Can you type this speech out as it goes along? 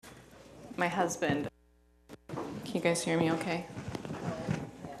my husband. Can you guys hear me okay?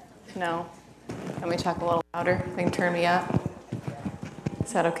 No? Let me talk a little louder. They can turn me up.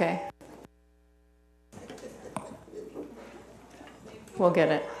 Is that okay? We'll get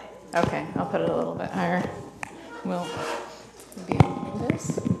it. Okay, I'll put it a little bit higher. We'll maybe move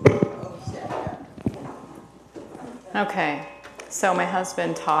this. Okay, so my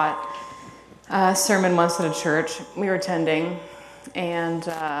husband taught a sermon once at a church we were attending, and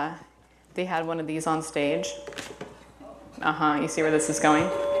they had one of these on stage. You see where this is going?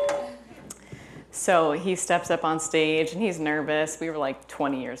 So he steps up on stage and he's nervous. We were like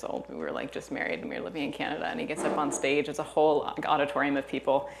 20 years old. We were like just married and we were living in Canada, and he gets up on stage. There's a whole auditorium of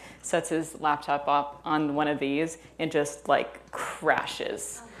people, sets his laptop up on one of these and just like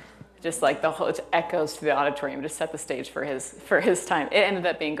crashes. Just like it echoes through the auditorium, just set the stage for his time. It ended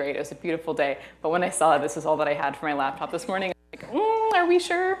up being great. It was a beautiful day. But when I saw that this was all that I had for my laptop this morning, I was like, are we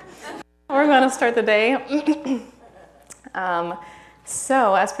sure we're going to start the day?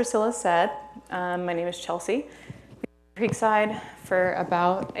 So as Priscilla said, my name is Chelsea. I've been in Creekside for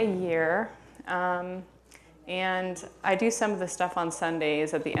about a year. And I do some of the stuff on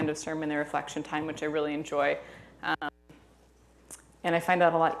Sundays at the end of sermon and reflection time, which I really enjoy. And I find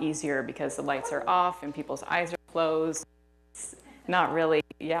that a lot easier because the lights are off and people's eyes are closed. It's not really,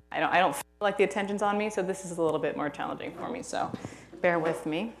 I don't feel like the attention's on me, so this is a little bit more challenging for me, so bear with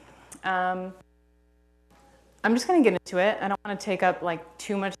me. I'm just going to get into it. I don't want to take up like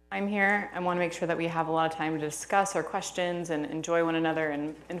too much time here. I want to make sure that we have a lot of time to discuss our questions and enjoy one another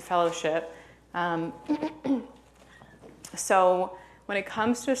and fellowship. So when it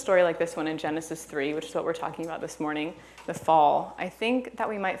comes to a story like this one in Genesis 3, which is what we're talking about this morning, the fall, I think that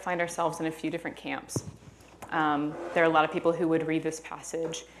we might find ourselves in a few different camps. There are a lot of people who would read this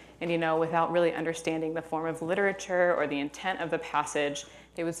passage and, without really understanding the form of literature or the intent of the passage,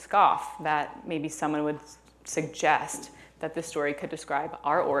 they would scoff that maybe someone would suggest that this story could describe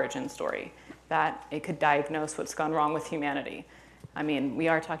our origin story, that it could diagnose what's gone wrong with humanity. I mean, we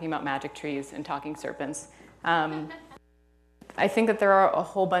are talking about magic trees and talking serpents. I think that there are a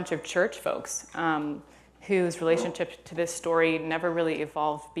whole bunch of church folks whose relationship to this story never really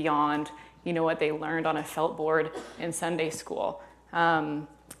evolved beyond, what they learned on a felt board in Sunday school. And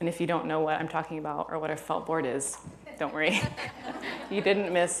if you don't know what I'm talking about or what a felt board is, don't worry. You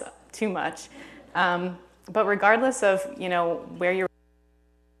didn't miss too much. But regardless of, where you're...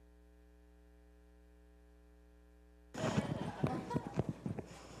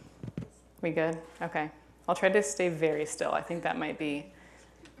 We good? Okay. I'll try to stay very still. I think that might be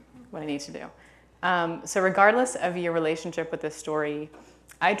what I need to do. So regardless of your relationship with this story,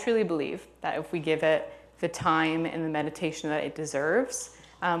 I truly believe that if we give it the time and the meditation that it deserves,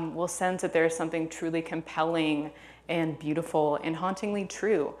 we'll sense that there's something truly compelling and beautiful and hauntingly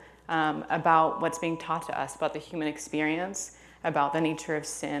true about what's being taught to us about the human experience, about the nature of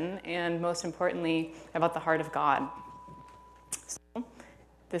sin, and most importantly, about the heart of God. So,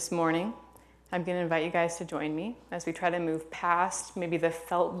 this morning, I'm going to invite you guys to join me as we try to move past maybe the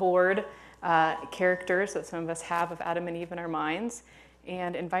felt board characters that some of us have of Adam and Eve in our minds,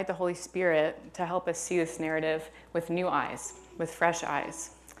 and invite the Holy Spirit to help us see this narrative with new eyes, with fresh eyes.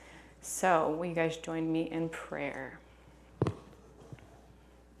 So, will you guys join me in prayer?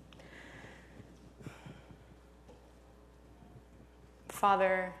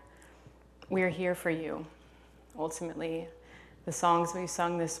 Father, we are here for you. Ultimately, the songs we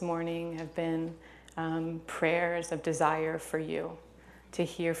sung this morning have been prayers of desire for you, to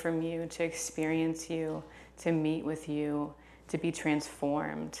hear from you, to experience you, to meet with you, to be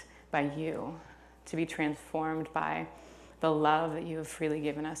transformed by you, to be transformed by the love that you have freely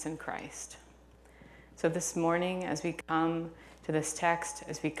given us in Christ. So this morning, as we come to this text,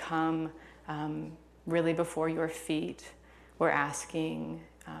 as we come really before your feet, we're asking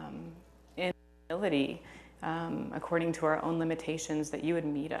in humility, according to our own limitations, that you would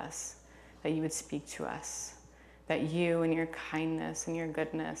meet us, that you would speak to us, that you in your kindness and your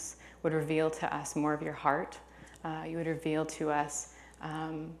goodness would reveal to us more of your heart. You would reveal to us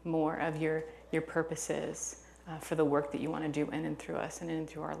more of your purposes for the work that you want to do in and through us and in and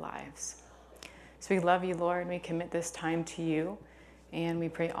through our lives. So we love you, Lord, and we commit this time to you, and we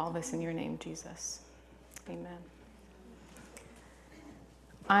pray all this in your name, Jesus. Amen.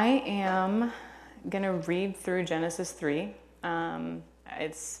 I am going to read through Genesis 3.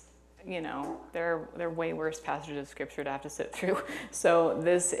 It's, there are way worse passages of Scripture to have to sit through. So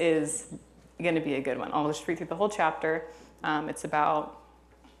this is going to be a good one. I'll just read through the whole chapter. It's about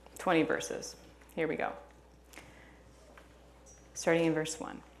 20 verses. Here we go. Starting in verse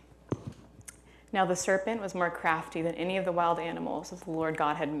 1. Now the serpent was more crafty than any of the wild animals that the Lord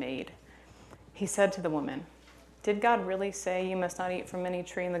God had made. He said to the woman, "Did God really say you must not eat from any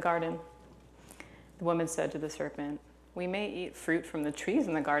tree in the garden?" The woman said to the serpent, "We may eat fruit from the trees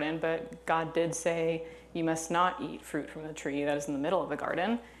in the garden, but God did say you must not eat fruit from the tree that is in the middle of the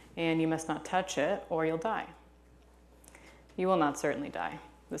garden, and you must not touch it, or you'll die." "You will not certainly die,"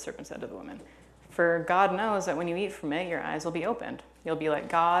 the serpent said to the woman. "For God knows that when you eat from it, your eyes will be opened. You'll be like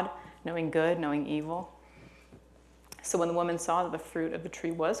God, knowing good, knowing evil." So when the woman saw that the fruit of the tree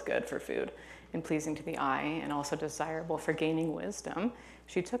was good for food and pleasing to the eye and also desirable for gaining wisdom,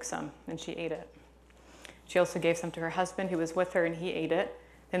 she took some and she ate it. She also gave some to her husband who was with her, and he ate it.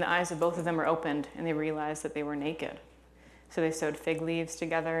 Then the eyes of both of them were opened, and they realized that they were naked. So they sewed fig leaves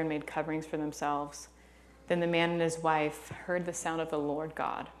together and made coverings for themselves. Then the man and his wife heard the sound of the Lord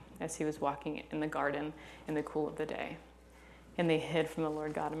God as he was walking in the garden in the cool of the day. And they hid from the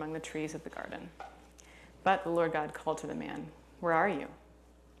Lord God among the trees of the garden. But the Lord God called to the man, "Where are you?"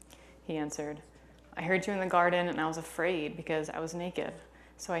 He answered, "I heard you in the garden, and I was afraid because I was naked,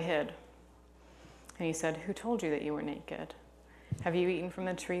 so I hid." And he said, "Who told you that you were naked? Have you eaten from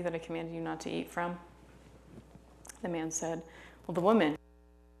the tree that I commanded you not to eat from?" The man said, "Well, the woman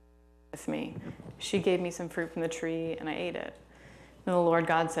with me, she gave me some fruit from the tree, and I ate it." Then the Lord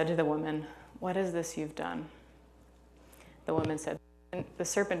God said to the woman, "What is this you've done?" The woman said, "The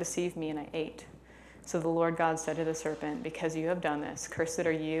serpent deceived me, and I ate." So the Lord God said to the serpent, "Because you have done this, cursed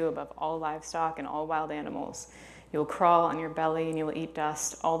are you above all livestock and all wild animals. You will crawl on your belly, and you will eat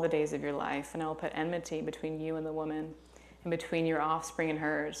dust all the days of your life. And I will put enmity between you and the woman, and between your offspring and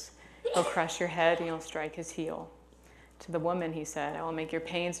hers. He'll crush your head, and you'll strike his heel." To the woman he said, "I will make your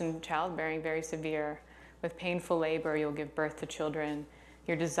pains in childbearing very severe. With painful labor you'll give birth to children.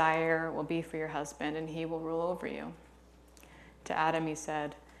 Your desire will be for your husband, and he will rule over you." To Adam he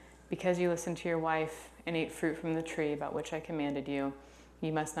said, "Because you listened to your wife and ate fruit from the tree about which I commanded you,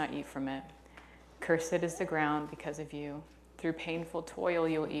 you must not eat from it. Cursed is the ground because of you. Through painful toil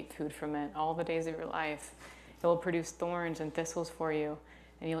you will eat food from it all the days of your life. It will produce thorns and thistles for you,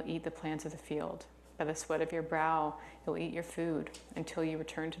 and you'll eat the plants of the field. By the sweat of your brow you'll eat your food until you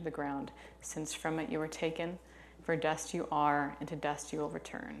return to the ground, since from it you were taken. For dust you are, and to dust you will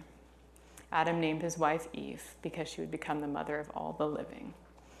return." Adam named his wife Eve because she would become the mother of all the living.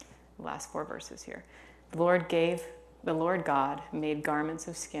 The last 4 verses here. The Lord God made garments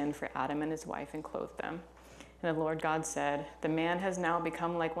of skin for Adam and his wife and clothed them. And the Lord God said, "The man has now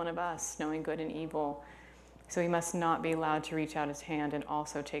become like one of us, knowing good and evil. So he must not be allowed to reach out his hand and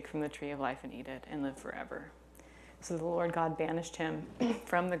also take from the tree of life and eat it and live forever." So the Lord God banished him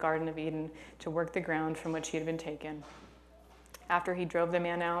from the Garden of Eden to work the ground from which he had been taken. After he drove the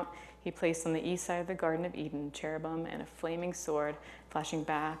man out, he placed on the east side of the Garden of Eden cherubim and a flaming sword flashing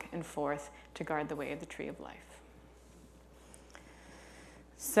back and forth to guard the way of the tree of life.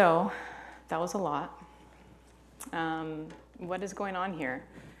 So that was a lot. What is going on here?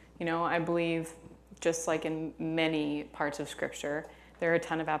 I believe, just like in many parts of Scripture, there are a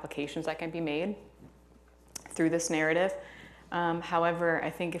ton of applications that can be made through this narrative. However, I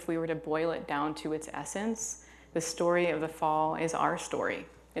think if we were to boil it down to its essence, the story of the fall is our story.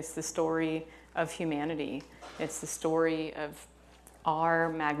 It's the story of humanity. It's the story of our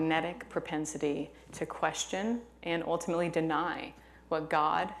magnetic propensity to question and ultimately deny what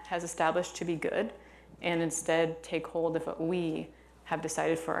God has established to be good, and instead take hold of what we have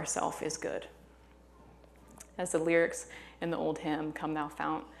decided for ourselves is good. As the lyrics in the old hymn, "Come Thou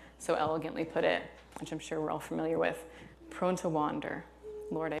Fount," so elegantly put it, which I'm sure we're all familiar with, "Prone to wander,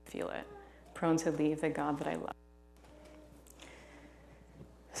 Lord, I feel it, prone to leave the God that I love."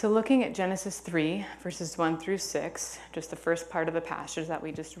 So looking at Genesis 3, verses 1 through 6, just the first part of the passage that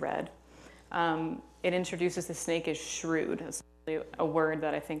we just read, it introduces the snake as shrewd. That's really a word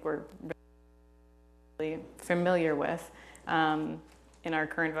that I think we're really familiar with in our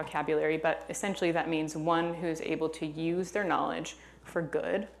current vocabulary, but essentially that means one who is able to use their knowledge for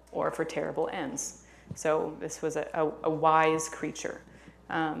good or for terrible ends. So this was a wise creature.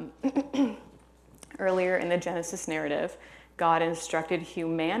 Earlier in the Genesis narrative, God instructed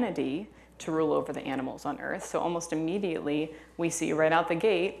humanity to rule over the animals on earth. So almost immediately we see right out the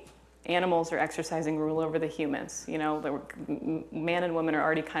gate, animals are exercising rule over the humans. Man and woman are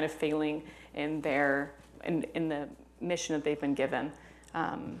already kind of failing in the mission that they've been given.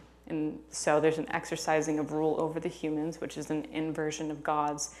 And so there's an exercising of rule over the humans, which is an inversion of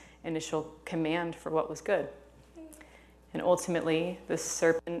God's initial command for what was good. And ultimately, the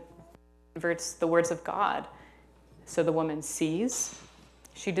serpent inverts the words of God. So the woman sees,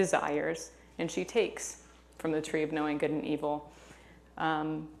 she desires, and she takes from the tree of knowing good and evil,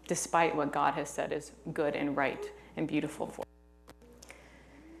 despite what God has said is good and right and beautiful for her.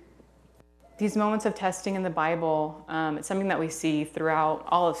 These moments of testing in the Bible, it's something that we see throughout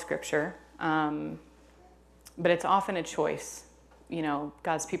all of Scripture, but it's often a choice. You know,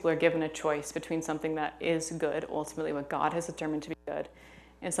 God's people are given a choice between something that is good, ultimately what God has determined to be good,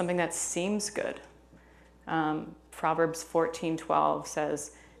 and something that seems good. Proverbs 14:12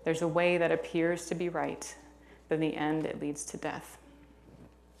 says, "There's a way that appears to be right, but in the end it leads to death."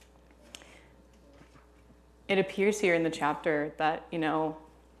 It appears here in the chapter that, you know,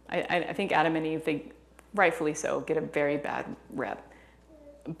 I think Adam and Eve, they rightfully so, get a very bad rep.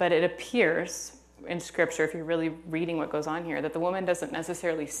 But it appears in Scripture, if you're really reading what goes on here, that the woman doesn't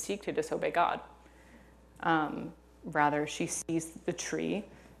necessarily seek to disobey God. Rather, she sees the tree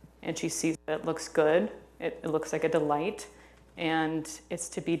and she sees that it looks good, it looks like a delight, and it's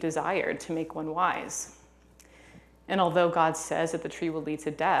to be desired to make one wise. And although God says that the tree will lead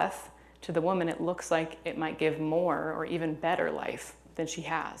to death, to the woman it looks like it might give more or even better life than she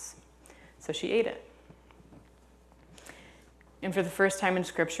has. So she ate it. And for the first time in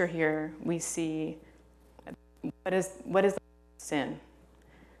Scripture here, we see what is sin.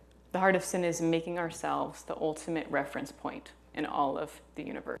 The heart of sin is making ourselves the ultimate reference point in all of the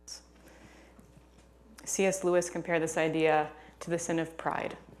universe. C.S. Lewis compared this idea to the sin of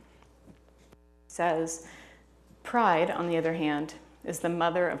pride. He says, "Pride, on the other hand, is the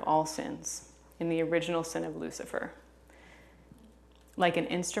mother of all sins in the original sin of Lucifer. Like an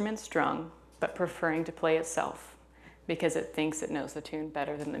instrument strung, but preferring to play itself because it thinks it knows the tune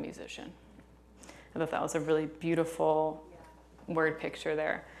better than the musician." I thought that was a really beautiful word picture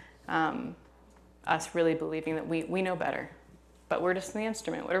there. Us really believing that we know better, but we're just the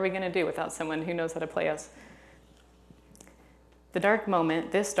instrument. What are we going to do without someone who knows how to play us? This dark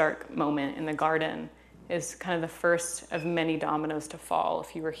moment in the garden is kind of the first of many dominoes to fall.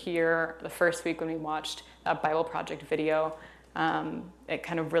 If you were here the first week when we watched that Bible Project video, it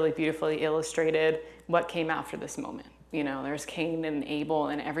kind of really beautifully illustrated what came after this moment. You know, there's Cain and Abel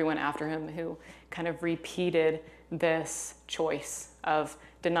and everyone after him who kind of repeated this choice of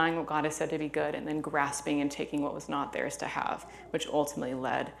denying what God has said to be good and then grasping and taking what was not theirs to have, which ultimately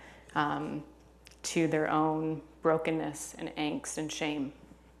led to their own brokenness and angst and shame.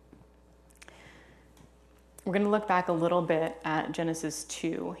 We're going to look back a little bit at Genesis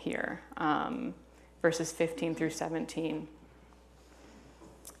 2 here, verses 15 through 17.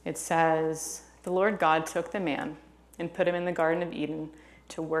 It says, "The Lord God took the man and put him in the Garden of Eden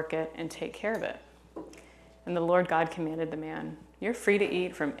to work it and take care of it. And the Lord God commanded the man, 'You're free to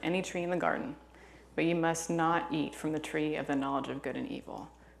eat from any tree in the garden, but you must not eat from the tree of the knowledge of good and evil.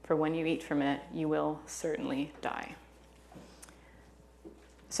 For when you eat from it, you will certainly die.'"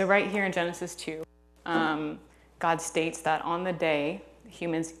 So right here in Genesis 2, God states that on the day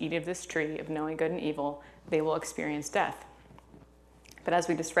humans eat of this tree of knowing good and evil, they will experience death. But as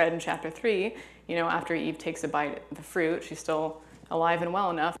we just read in chapter 3, you know, after Eve takes a bite of the fruit, she's still alive and well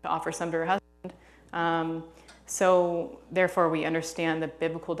enough to offer some to her husband. So therefore we understand the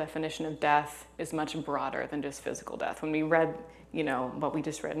biblical definition of death is much broader than just physical death. When we read, you know, what we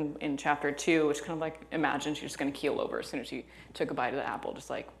just read in chapter 2, which kind of like, imagine she's just going to keel over as soon as she took a bite of the apple,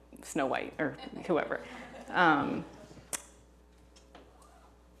 just like Snow White or whoever. But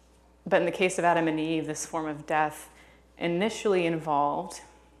in the case of Adam and Eve, this form of death initially involved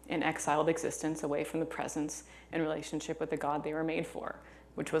an exiled existence away from the presence and relationship with the God they were made for,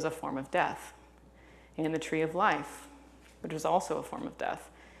 which was a form of death, and the tree of life, which was also a form of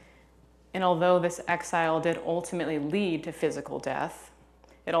death. And although this exile did ultimately lead to physical death,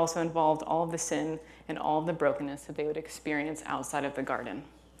 it also involved all of the sin and all of the brokenness that they would experience outside of the garden.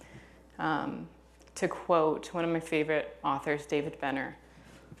 To quote one of my favorite authors, David Benner,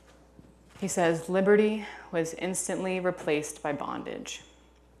 he says, "Liberty was instantly replaced by bondage,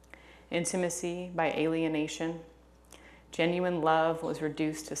 intimacy by alienation, genuine love was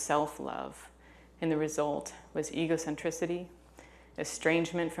reduced to self-love, and the result was egocentricity,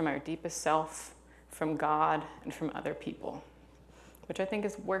 estrangement from our deepest self, from God, and from other people," which I think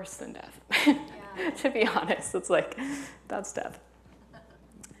is worse than death. Yeah. To be honest, it's like, that's death.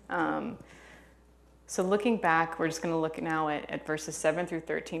 So looking back, we're just going to look now at verses 7 through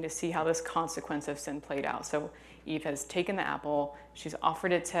 13 to see how this consequence of sin played out. So Eve has taken the apple, she's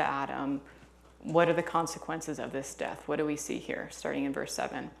offered it to Adam. What are the consequences of this death? What do we see here, starting in verse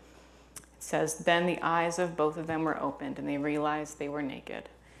 7? It says, "Then the eyes of both of them were opened, and they realized they were naked.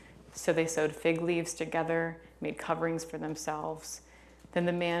 So they sewed fig leaves together, made coverings for themselves. Then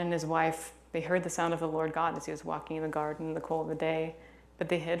the man and his wife, they heard the sound of the Lord God as he was walking in the garden in the cool of the day, but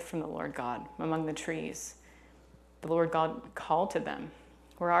they hid from the Lord God among the trees. The Lord God called to them,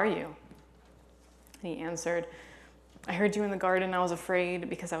 'Where are you?' And he answered, I heard you in the garden. I was afraid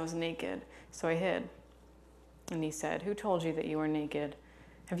because I was naked, so I hid. And he said, who told you that you were naked?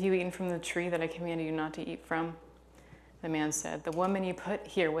 Have you eaten from the tree that I commanded you not to eat from? The man said, the woman you put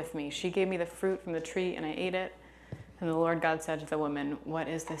here with me, she gave me the fruit from the tree and I ate it. And the Lord God said to the woman, what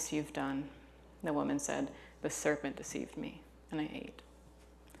is this you've done? The woman said, the serpent deceived me and I ate.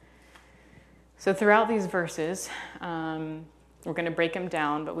 So throughout these verses, we're going to break them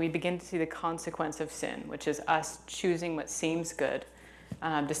down, but we begin to see the consequence of sin, which is us choosing what seems good,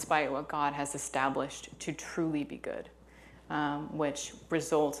 despite what God has established to truly be good, which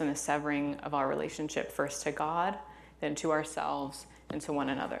results in a severing of our relationship first to God, then to ourselves, and to one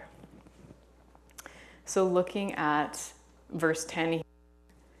another. So looking at verse 10,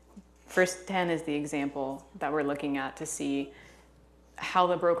 verse 10 is the example that we're looking at to see how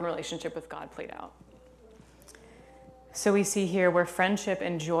the broken relationship with God played out. So we see here where friendship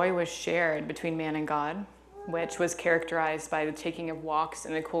and joy was shared between man and God, which was characterized by the taking of walks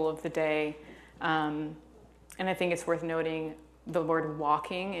in the cool of the day. And I think it's worth noting the word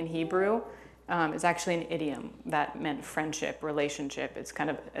walking in Hebrew is actually an idiom that meant friendship, relationship. It's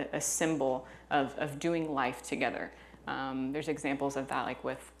kind of a symbol of doing life together. There's examples of that, like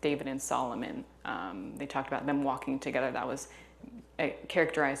with David and Solomon. They talked about them walking together. That was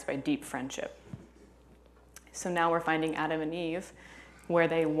characterized by deep friendship. So now we're finding Adam and Eve, where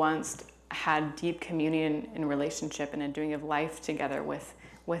they once had deep communion and relationship and a doing of life together with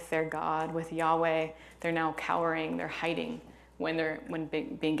their God, with Yahweh. They're now cowering, they're hiding when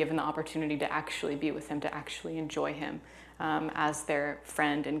being given the opportunity to actually be with him, to actually enjoy him as their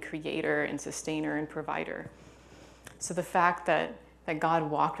friend and creator and sustainer and provider. So the fact that God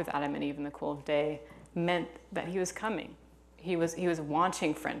walked with Adam and Eve in the cool of day meant that he was coming. He was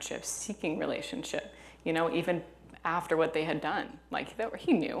wanting friendship, seeking relationship, even after what they had done. Like,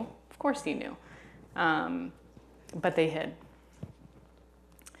 he knew. Of course he knew. But they hid.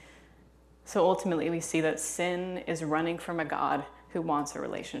 So ultimately, we see that sin is running from a God who wants a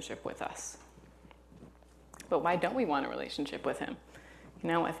relationship with us. But why don't we want a relationship with him?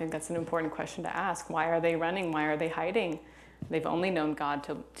 I think that's an important question to ask. Why are they running? Why are they hiding? They've only known God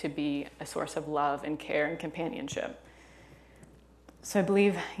to be a source of love and care and companionship. So I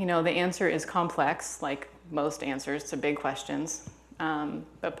believe, the answer is complex, like most answers to big questions.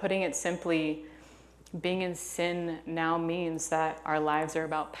 But putting it simply, being in sin now means that our lives are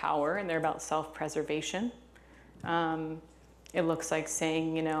about power and they're about self-preservation. It looks like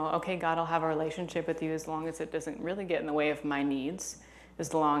saying, okay, God, I'll have a relationship with you as long as it doesn't really get in the way of my needs,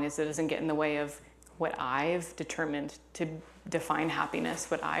 as long as it doesn't get in the way of what I've determined to define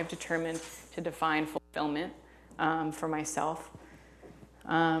happiness, what I've determined to define fulfillment for myself.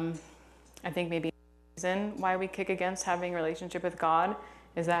 I think maybe the reason why we kick against having a relationship with God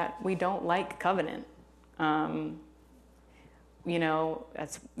is that we don't like covenant. That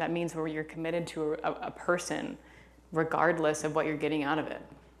means where you're committed to a person regardless of what you're getting out of it.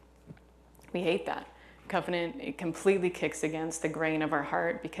 We hate that. Covenant, it completely kicks against the grain of our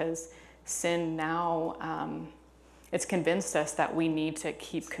heart because sin now, it's convinced us that we need to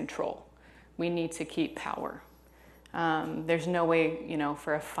keep control. We need to keep power. There's no way,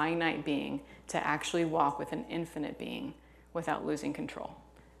 for a finite being to actually walk with an infinite being without losing control.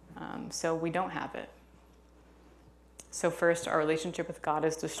 So we don't have it. So first, our relationship with God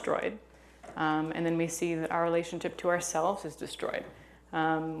is destroyed. And then we see that our relationship to ourselves is destroyed.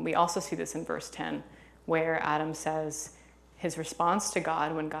 We also see this in verse 10, where Adam says his response to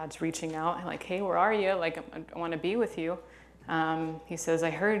God when God's reaching out, like, hey, where are you? Like, I want to be with you. He says,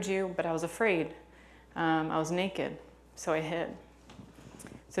 I heard you, but I was afraid. I was naked, so I hid.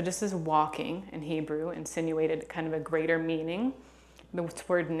 So just as walking in Hebrew insinuated kind of a greater meaning, the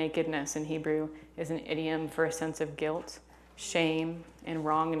word nakedness in Hebrew is an idiom for a sense of guilt, shame, and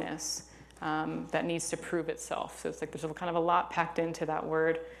wrongness that needs to prove itself. So it's like there's kind of a lot packed into that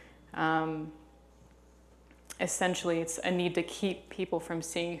word. Essentially, it's a need to keep people from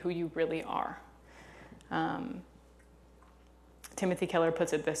seeing who you really are. Timothy Keller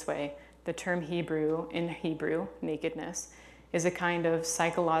puts it this way: the term in Hebrew, nakedness, is a kind of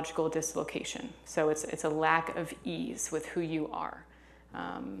psychological dislocation. So it's a lack of ease with who you are.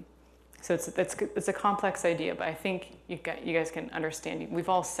 So it's a complex idea, but I think you guys can understand. We've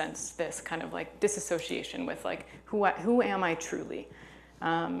all sensed this kind of like disassociation with like who am I truly?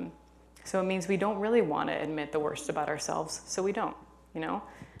 So it means we don't really want to admit the worst about ourselves, so we don't.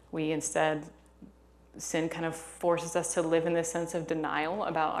 We instead, sin kind of forces us to live in this sense of denial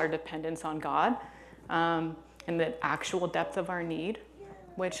about our dependence on God and the actual depth of our need,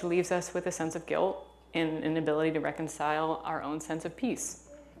 which leaves us with a sense of guilt and an inability to reconcile our own sense of peace.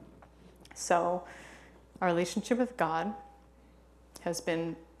 So Our relationship with God has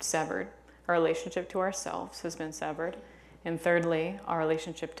been severed. Our relationship to ourselves has been severed. And thirdly, our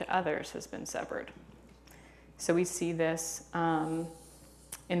relationship to others has been severed. So we see this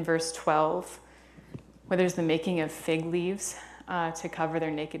in verse 12, where there's the making of fig leaves to cover their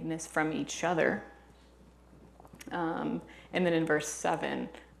nakedness from each other. And then in verse 7,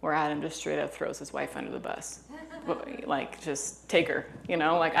 where Adam just straight up throws his wife under the bus. Like, just take her,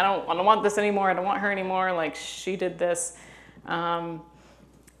 like, I don't want this anymore. I don't want her anymore. Like, she did this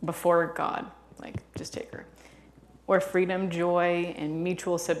before God. Like, just take her. Where freedom, joy, and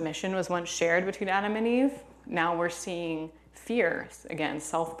mutual submission was once shared between Adam and Eve, now we're seeing fear, again,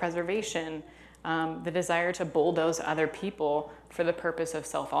 self-preservation, the desire to bulldoze other people for the purpose of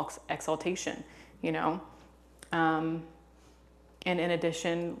self-exaltation, And in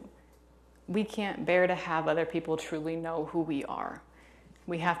addition, we can't bear to have other people truly know who we are.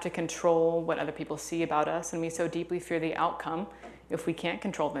 We have to control what other people see about us, and we so deeply fear the outcome if we can't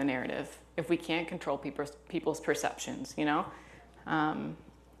control the narrative, if we can't control people's perceptions,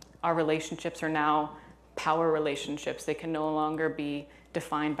 Our relationships are now power relationships. They can no longer be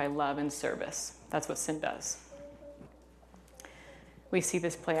defined by love and service. That's what sin does. We see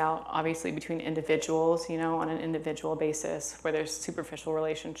this play out, obviously, between individuals, on an individual basis, where there's superficial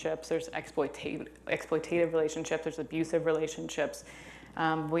relationships, there's exploitative relationships, there's abusive relationships.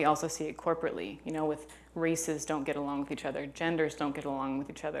 We also see it corporately, with races don't get along with each other, genders don't get along with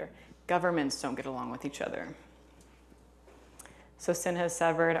each other, governments don't get along with each other. So sin has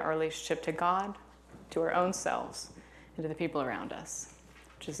severed our relationship to God, to our own selves, and to the people around us,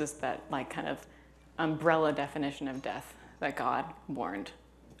 which is just that kind of umbrella definition of death that God warned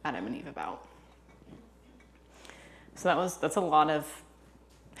Adam and Eve about. So that's a lot of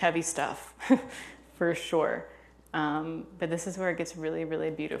heavy stuff, for sure. But this is where it gets really, really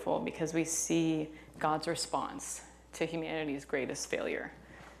beautiful, because we see God's response to humanity's greatest failure,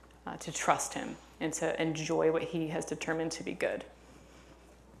 to trust him and to enjoy what he has determined to be good.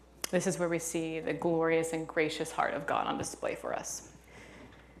 This is where we see the glorious and gracious heart of God on display for us.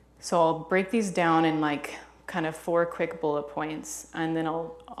 So I'll break these down in kind of 4 quick bullet points, and then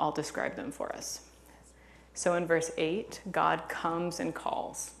I'll describe them for us. So in verse 8, God comes and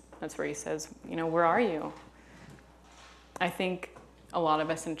calls. That's where he says, where are you? I think a lot of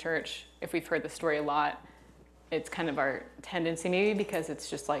us in church, if we've heard the story a lot, it's kind of our tendency, maybe because it's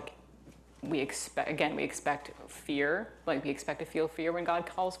just we expect fear, we expect to feel fear when God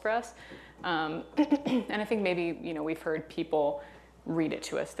calls for us. And I think maybe, we've heard people read it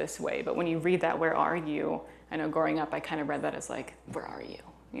to us this way, but when you read that, where are you? I know growing up, I kind of read that as where are you?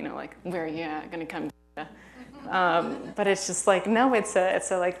 Where are you gonna come? But it's just no, it's a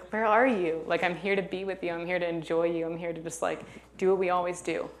where are you? I'm here to be with you. I'm here to enjoy you. I'm here to just do what we always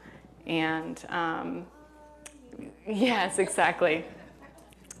do. And yes, exactly.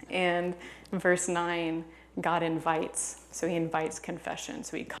 And verse 9, God invites. So he invites confession.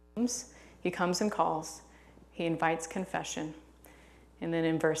 So he comes and calls. He invites confession. And then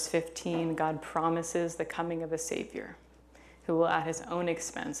in verse 15, God promises the coming of a Savior who will at his own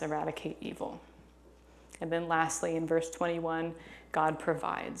expense eradicate evil. And then lastly, in verse 21, God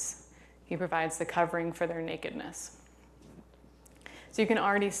provides. He provides the covering for their nakedness. So you can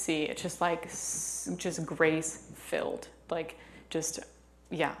already see it's just grace-filled.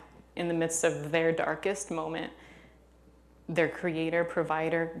 In the midst of their darkest moment, their creator,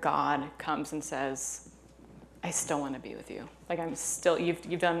 provider, God comes and says, I still want to be with you.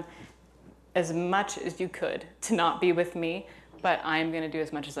 You've done as much as you could to not be with me, but I'm going to do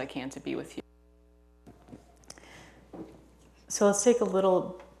as much as I can to be with you. So let's take a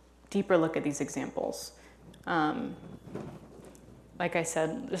little deeper look at these examples. Like I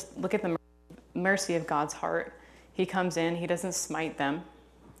said, just look at the mercy of God's heart. He comes in, he doesn't smite them.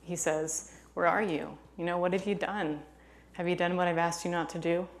 He says, where are you? What have you done? Have you done what I've asked you not to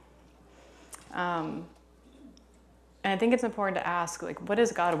do? And I think it's important to ask, what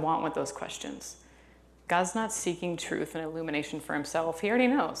does God want with those questions? God's not seeking truth and illumination for himself. He already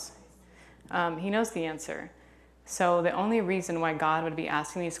knows. He knows the answer. So the only reason why God would be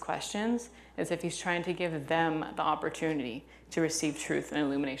asking these questions is if he's trying to give them the opportunity to receive truth and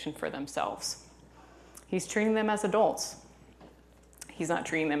illumination for themselves. He's treating them as adults. He's not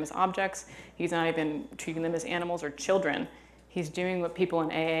treating them as objects. He's not even treating them as animals or children. He's doing what people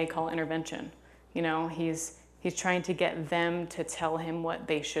in AA call intervention. He's trying to get them to tell him what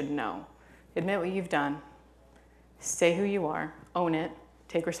they should know. Admit what you've done. Say who you are. Own it.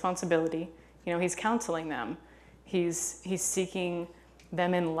 Take responsibility. He's counseling them. He's seeking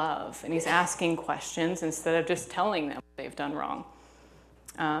them in love, and he's asking questions instead of just telling them what they've done wrong.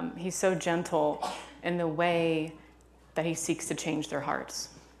 He's so gentle in the way that he seeks to change their hearts.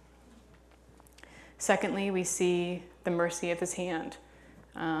 Secondly, we see the mercy of his hand.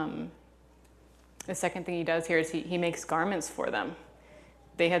 The second thing he does here is he makes garments for them.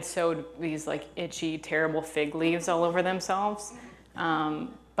 They had sewed these like itchy, terrible fig leaves all over themselves.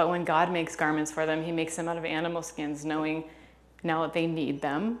 But when God makes garments for them, he makes them out of animal skins, knowing now that they need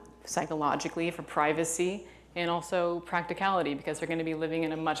them psychologically for privacy and also practicality, because they're going to be living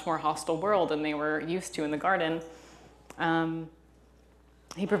in a much more hostile world than they were used to in the garden.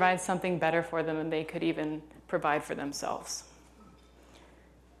 He provides something better for them than they could even provide for themselves.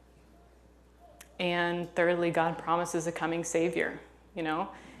 And thirdly, God promises a coming Savior. You know,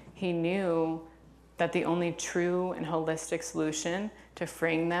 he knew that the only true and holistic solution to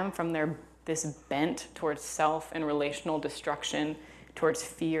freeing them from this bent towards self and relational destruction, towards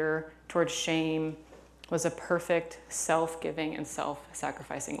fear, towards shame, was a perfect self-giving and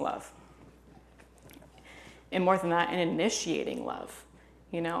self-sacrificing love. And more than that, an initiating love,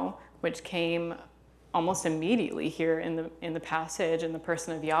 you know, which came almost immediately here in the passage in the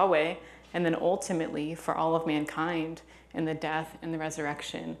person of Yahweh, and then ultimately for all of mankind in the death and the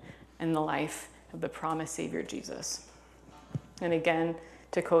resurrection and the life of the promised Savior Jesus. And again,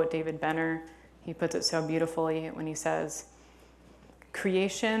 to quote David Benner, he puts it so beautifully when he says,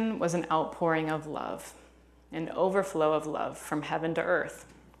 "Creation was an outpouring of love, an overflow of love from heaven to earth."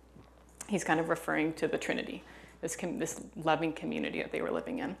 He's kind of referring to the Trinity, this loving community that they were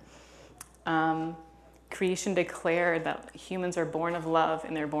living in. Creation declared that humans are born of love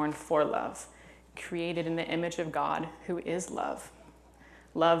and they're born for love, created in the image of God, who is love.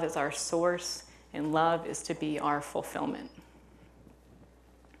 Love is our source, and love is to be our fulfillment.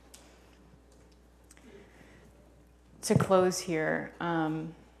 To close here,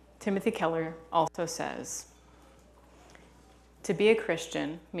 Timothy Keller also says, to be a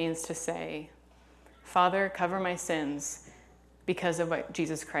Christian means to say, "Father, cover my sins because of what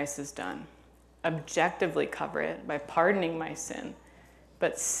Jesus Christ has done. Objectively cover it by pardoning my sin,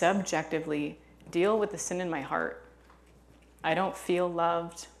 but subjectively deal with the sin in my heart. I don't feel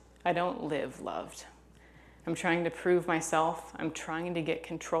loved. I don't live loved. I'm trying to prove myself. I'm trying to get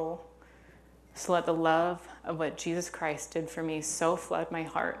control. So let the love of what Jesus Christ did for me so flood my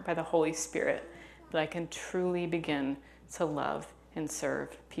heart by the Holy Spirit that I can truly begin to love and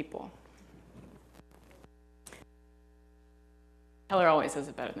serve people." Keller always says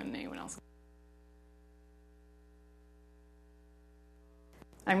it better than anyone else.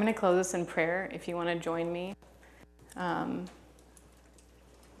 I'm going to close this in prayer if you want to join me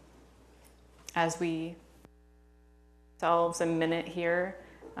as we ourselves a minute here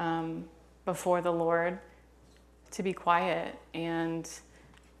before the Lord to be quiet and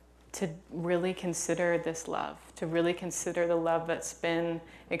to really consider this love, to really consider the love that's been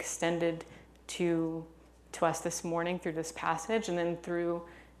extended to us this morning through this passage and then through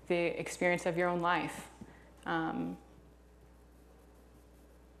the experience of your own life.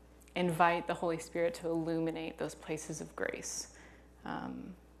 Invite the Holy Spirit to illuminate those places of grace.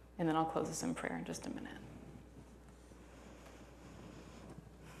 And then I'll close this in prayer in just a minute.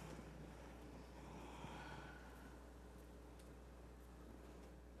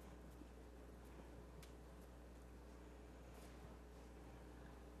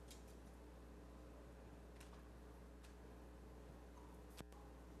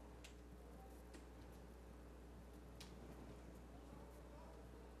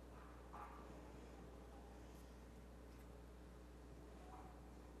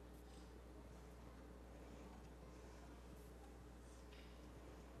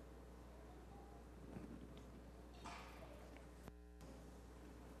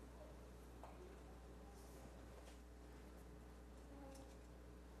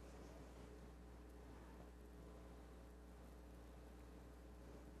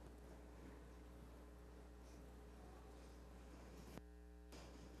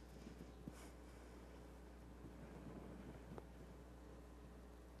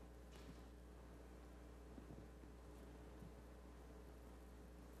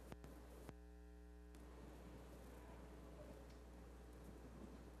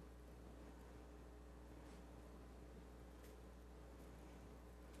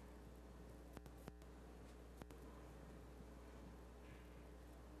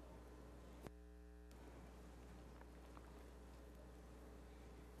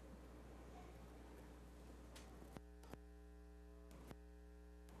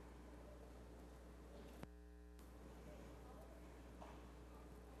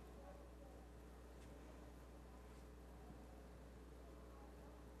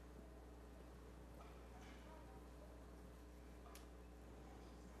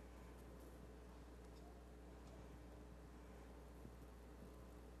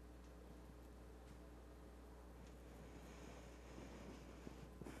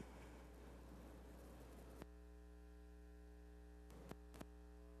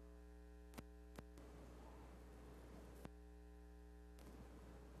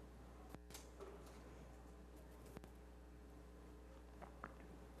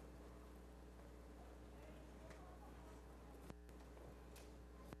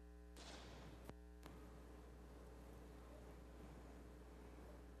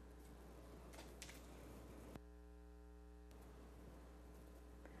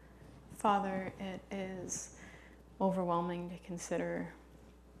 Father, it is overwhelming to consider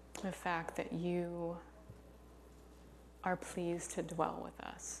the fact that you are pleased to dwell with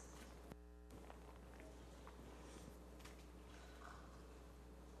us.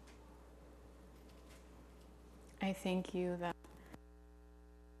 I thank you that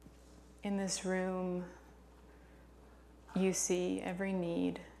in this room you see every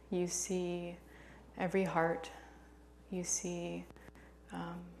need, you see every heart, you see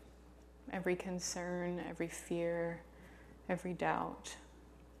every concern, every fear, every doubt.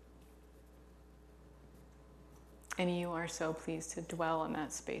 And you are so pleased to dwell in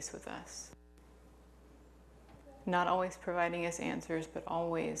that space with us. Not always providing us answers, but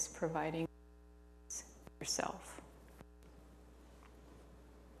always providing us yourself.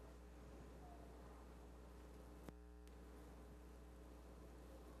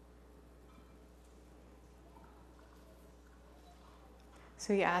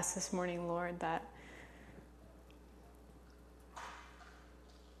 So we ask this morning, Lord, that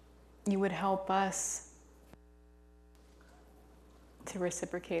you would help us to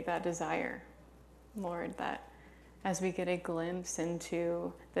reciprocate that desire. Lord, that as we get a glimpse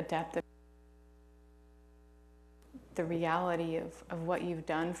into the depth of the reality of what you've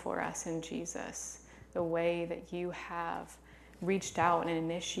done for us in Jesus, the way that you have reached out and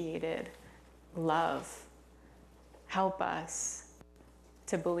initiated love, help us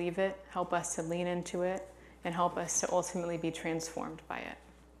to believe it, help us to lean into it, and help us to ultimately be transformed by it.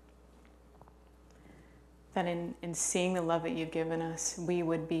 That in seeing the love that you've given us, we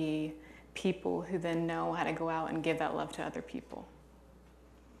would be people who then know how to go out and give that love to other people.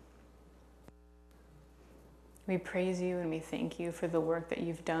 We praise you and we thank you for the work that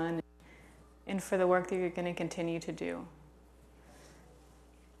you've done and for the work that you're going to continue to do.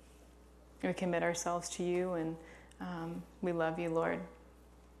 We commit ourselves to you and we love you, Lord.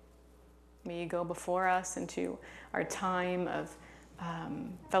 May you go before us into our time of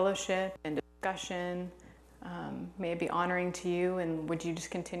fellowship and discussion. May it be honoring to you, and would you just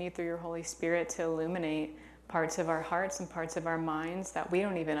continue through your Holy Spirit to illuminate parts of our hearts and parts of our minds that we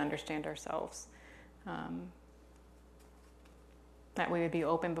don't even understand ourselves. That we would be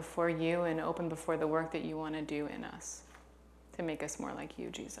open before you and open before the work that you want to do in us to make us more like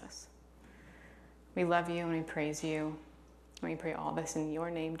you, Jesus. We love you and we praise you. And we pray all this in your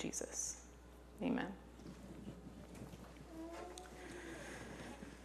name, Jesus. Amen.